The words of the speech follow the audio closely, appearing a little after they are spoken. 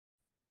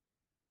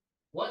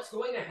What's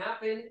going to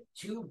happen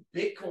to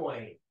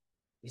Bitcoin?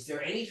 Is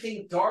there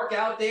anything dark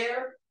out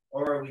there,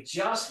 or are we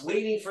just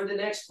waiting for the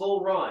next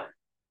bull run?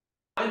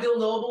 I'm Bill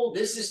Noble.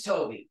 This is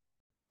Toby.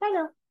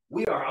 Hello.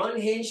 We are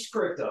Unhinged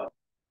Crypto.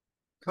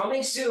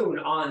 Coming soon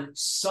on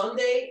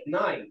Sunday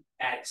night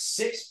at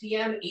 6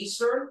 p.m.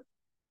 Eastern,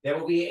 there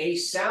will be a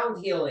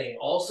sound healing,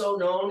 also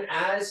known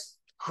as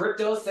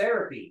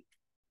cryptotherapy.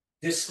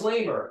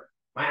 Disclaimer,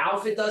 my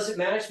outfit doesn't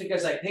match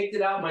because I picked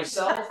it out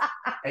myself,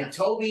 and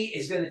Toby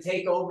is going to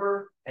take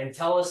over and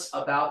tell us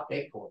about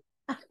Bitcoin.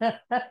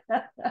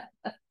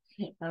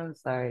 I'm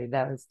sorry,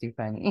 that was too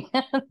funny.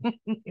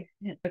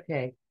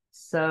 Okay,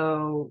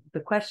 so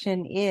the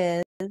question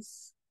is,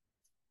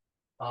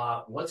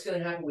 what's going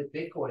to happen with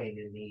Bitcoin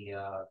in the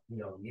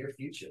near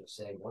future,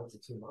 say 1 to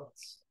 2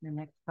 months? the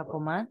next couple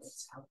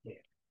months? What's out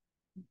there?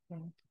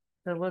 Okay.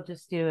 So we'll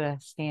just do a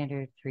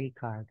standard 3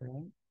 card,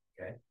 right?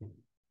 Okay.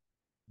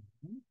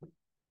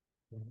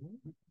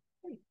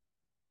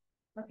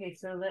 Okay,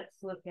 so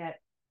let's look at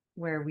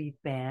where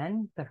we've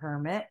been. The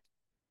Hermit,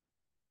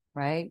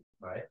 right?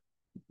 Right.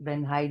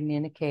 Been hiding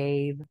in a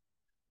cave.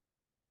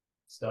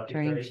 Stuck at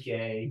Turning-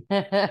 30K.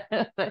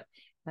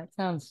 That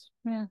sounds,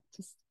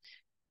 just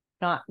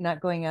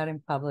not going out in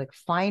public,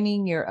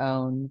 finding your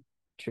own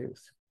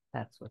truth.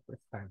 That's what this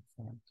card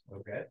stands for.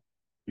 Okay.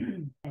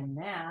 And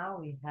now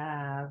we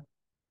have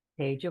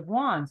Page of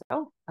Wands.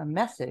 Oh, a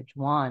message.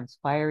 Wands,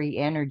 fiery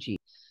energy.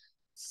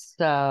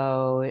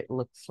 So it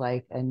looks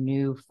like a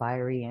new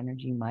fiery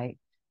energy might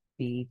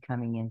be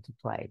coming into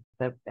play.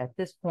 But at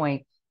this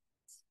point,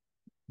 it's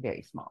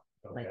very small,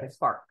 like a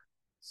spark.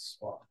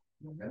 Spark.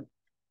 Okay.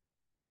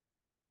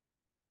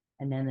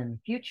 And then in the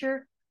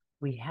future,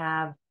 we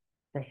have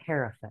the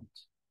Hierophant.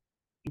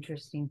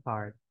 Interesting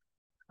card.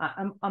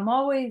 I'm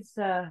always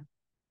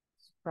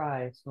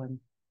surprised when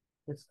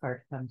this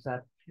card comes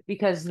up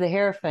because the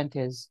Hierophant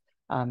is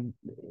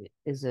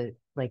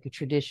like a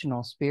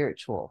traditional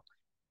spiritual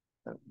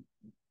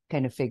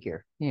kind of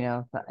figure, I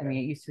mean,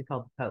 it used to be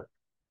called the Pope.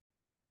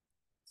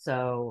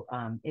 So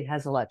it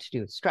has a lot to do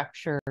with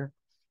structure,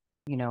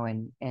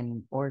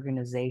 and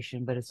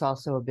organization, but it's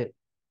also a bit,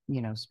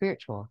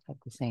 spiritual at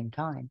the same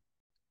time.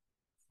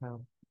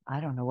 So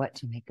I don't know what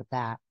to make of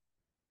that.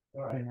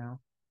 All right.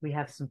 We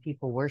have some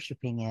people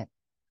worshiping it.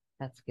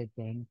 That's a good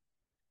thing.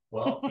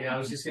 Well, I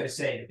was just going to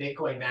say the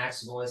Bitcoin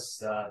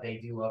maximalists, they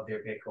do love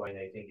their Bitcoin.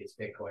 They think it's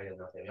Bitcoin and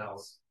nothing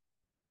else.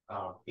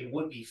 It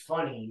would be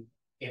funny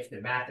if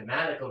the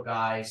mathematical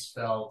guys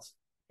felt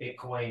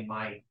Bitcoin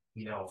might,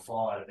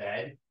 fall out of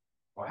bed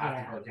or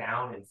have to go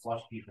down and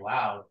flush people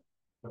out.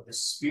 But the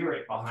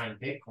spirit behind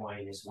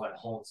Bitcoin is what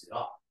holds it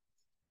up,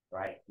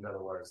 right? In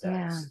other words,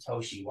 that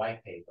Satoshi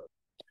white paper.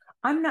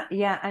 I'm not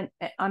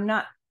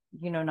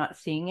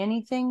seeing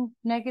anything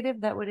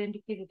negative that would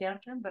indicate a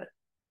downturn, but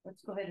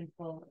let's go ahead and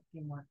pull a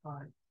few more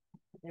cards.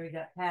 There we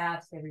got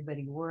past,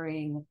 everybody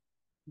worrying.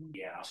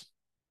 Yeah.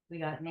 We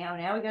got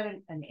now we got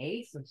an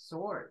Ace of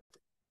Swords.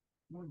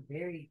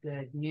 Very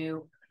good.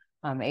 New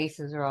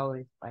aces are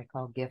always, I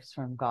call, gifts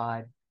from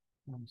God.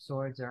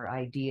 Swords are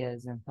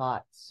ideas and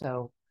thoughts.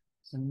 So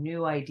some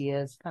new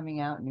ideas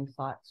coming out, new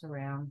thoughts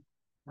around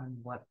on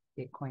what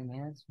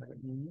Bitcoin is, what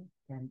it means,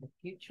 and the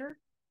future.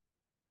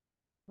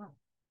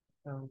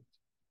 So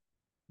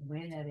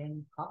win at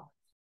any cost.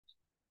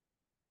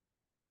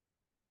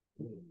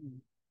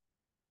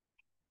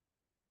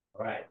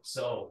 All right.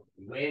 So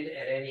win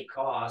at any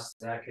cost,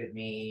 that could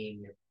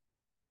mean,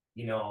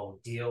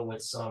 deal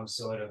with some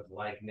sort of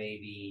like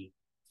maybe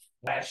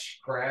flash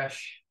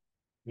crash.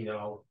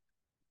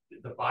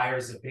 The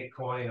buyers of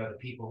Bitcoin or the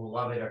people who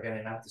love it are going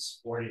to have to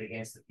support it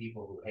against the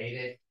people who hate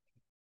it.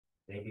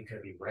 Maybe it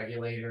could be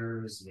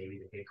regulators. Maybe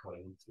the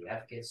Bitcoin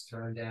ETF gets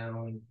turned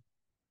down.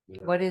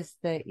 What is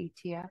the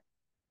ETF?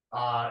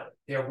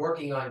 They're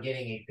working on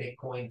getting a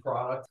Bitcoin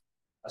product,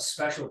 a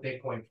special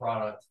Bitcoin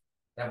product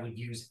that would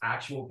use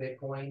actual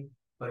Bitcoin,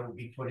 but it would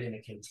be put in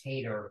a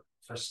container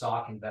for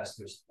stock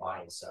investors to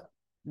buy and sell.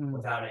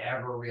 Without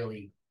ever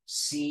really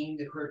seeing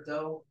the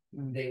crypto,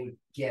 they would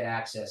get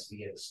access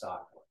via the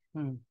stock.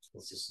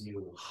 It's this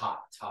new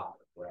hot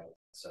topic, right?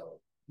 So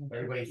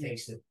everybody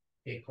thinks that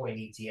Bitcoin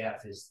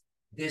ETF is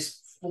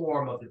this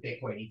form of the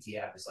Bitcoin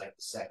ETF is like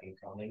the second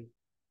coming.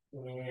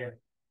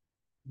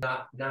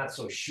 Not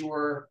so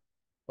sure,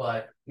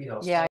 but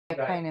I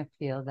kind of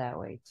feel that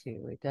way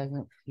too. It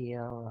doesn't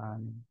feel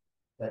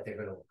that they're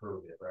going to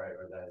approve it, right?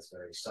 Or that it's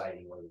very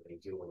exciting whether they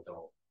do or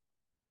don't.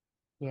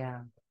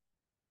 Yeah.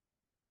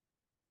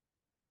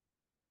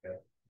 Okay.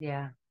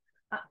 Yeah.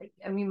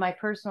 I mean, my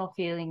personal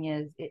feeling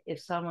is if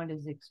someone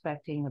is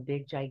expecting a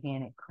big,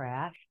 gigantic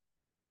crash,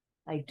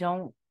 I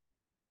don't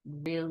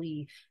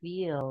really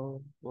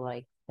feel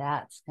like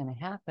that's going to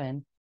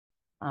happen.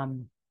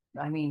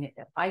 I mean,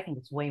 I think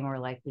it's way more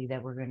likely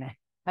that we're going to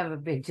have a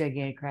big,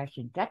 gigantic crash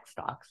in tech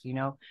stocks,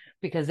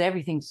 because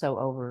everything's so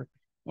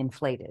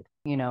overinflated,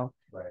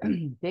 Right.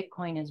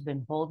 Bitcoin has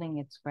been holding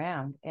its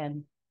ground,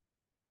 and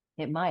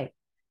it might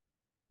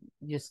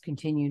just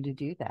continue to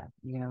do that.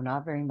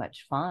 Not very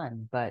much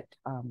fun, but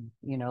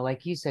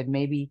like you said,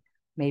 maybe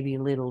maybe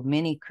little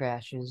mini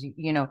crashes,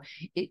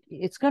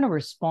 it's going to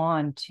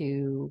respond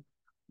to,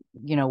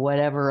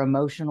 whatever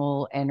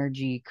emotional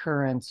energy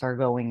currents are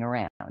going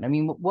around. I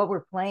mean, what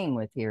we're playing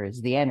with here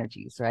is the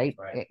energies, right?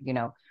 Right.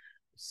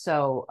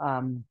 So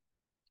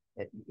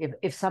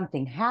if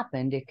something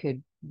happened, it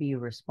could be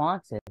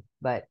responsive,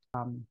 but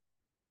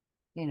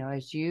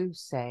as you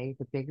say,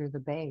 the bigger the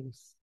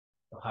base,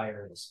 The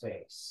higher the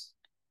space.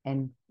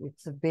 and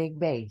it's a big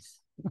base.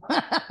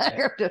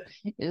 Crypto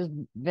has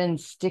been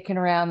sticking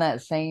around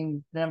that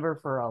same number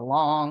for a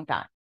long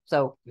time.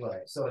 So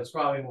right. So it's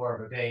probably more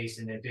of a base,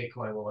 and then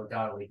Bitcoin will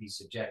undoubtedly be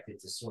subjected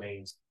to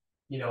swings.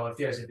 If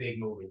there's a big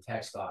move in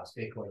tech stocks,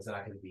 Bitcoin's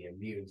not going to be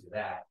immune to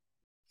that.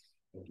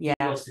 It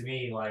feels to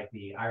me like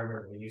I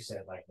remember when you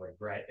said like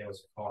regret, there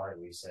was a part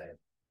where you said,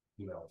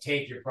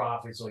 take your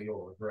profits or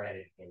you'll regret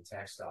it in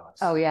tech stocks.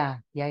 Oh yeah.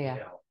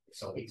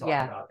 So we talked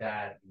about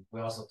that.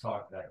 We also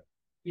talked about,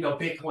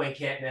 Bitcoin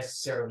can't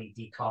necessarily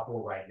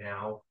decouple right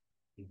now.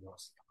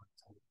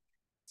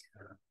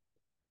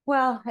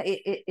 Well,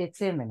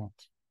 it's imminent.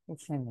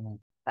 It's imminent.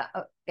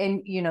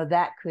 And,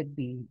 that could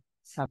be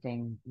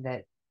something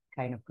that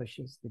kind of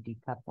pushes the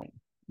decoupling,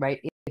 right?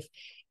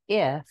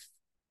 If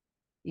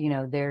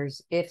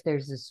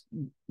there's this,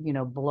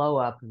 blow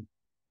up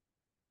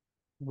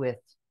with,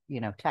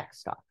 tech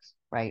stocks,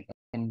 right?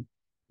 And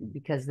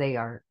because they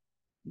are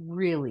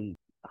really,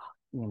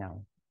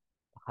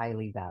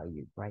 highly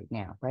valued right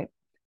now, right?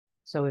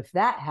 So if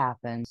that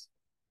happens,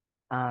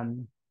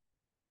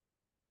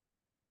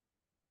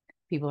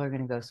 people are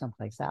going to go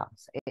someplace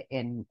else.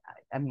 And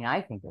I mean,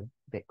 I think of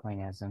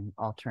Bitcoin as an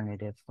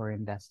alternative for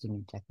investing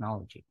in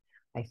technology.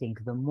 I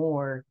think the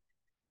more,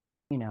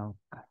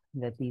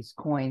 that these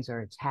coins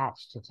are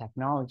attached to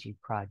technology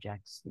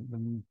projects,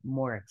 the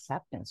more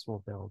acceptance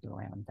will build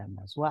around them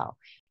as well.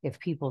 If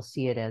people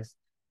see it as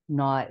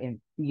not,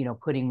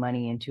 putting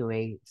money into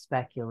a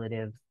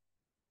speculative,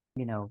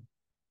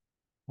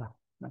 well,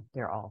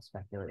 they're all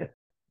speculative.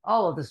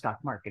 All of the stock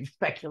market is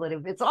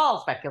speculative. It's all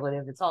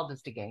speculative. It's all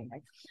just a game.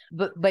 Right?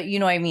 But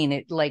I mean,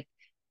 it like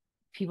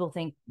people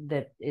think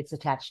that it's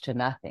attached to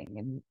nothing.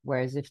 And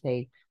whereas if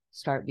they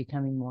start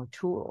becoming more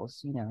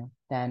tools,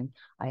 then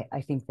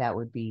I think that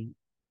would be,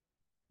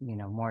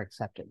 more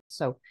accepted.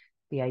 So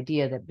the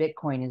idea that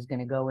Bitcoin is going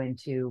to go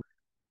into,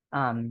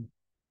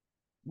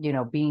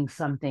 being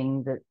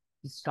something that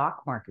the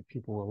stock market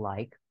people will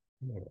like,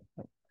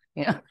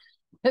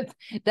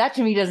 that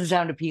to me doesn't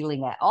sound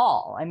appealing at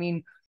all. I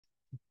mean,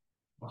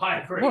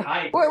 I agree.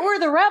 We're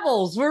the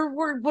rebels.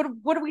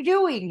 What are we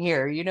doing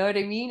here? You know what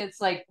I mean?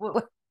 It's like,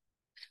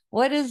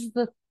 what is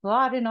the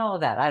thought in all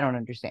of that? I don't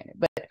understand it.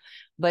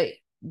 But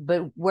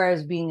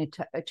whereas being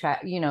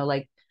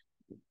like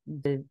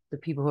the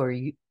people who are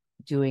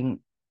doing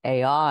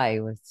AI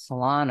with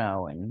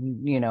Solana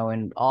and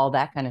and all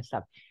that kind of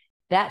stuff,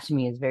 that to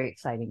me is very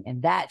exciting,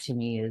 and that to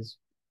me is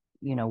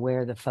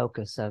where the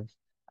focus of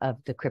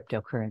the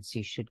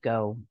cryptocurrency should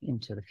go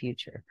into the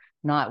future,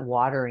 not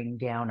watering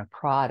down a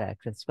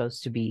product that's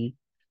supposed to be,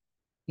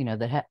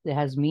 that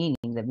has meaning,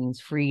 that means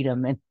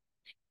freedom and,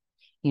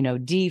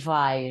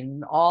 DeFi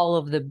and all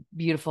of the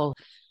beautiful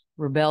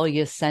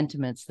rebellious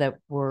sentiments that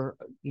were,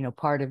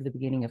 part of the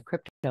beginning of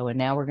crypto. And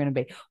now we're going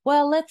to be,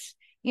 well, let's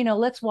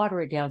water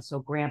it down so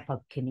grandpa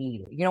can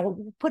eat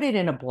it, put it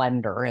in a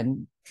blender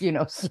and,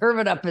 serve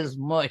it up as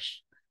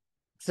mush.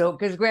 So,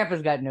 because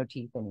grandpa's got no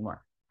teeth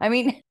anymore. I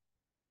mean,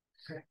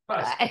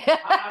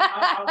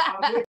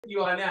 I'm with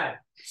you on that.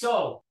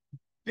 So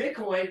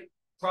Bitcoin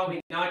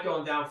probably not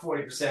going down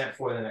 40%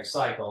 for the next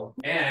cycle.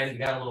 And you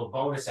got a little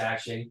bonus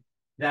action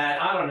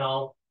that, I don't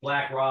know,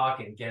 BlackRock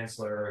and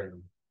Gensler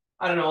and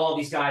I don't know, all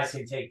these guys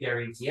can take their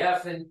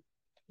ETF and,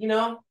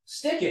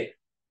 stick it.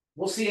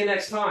 We'll see you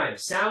next time.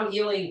 Sound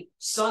Healing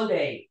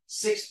Sunday,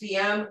 6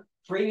 p.m.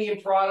 Premium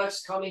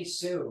products coming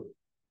soon.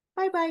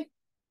 Bye-bye.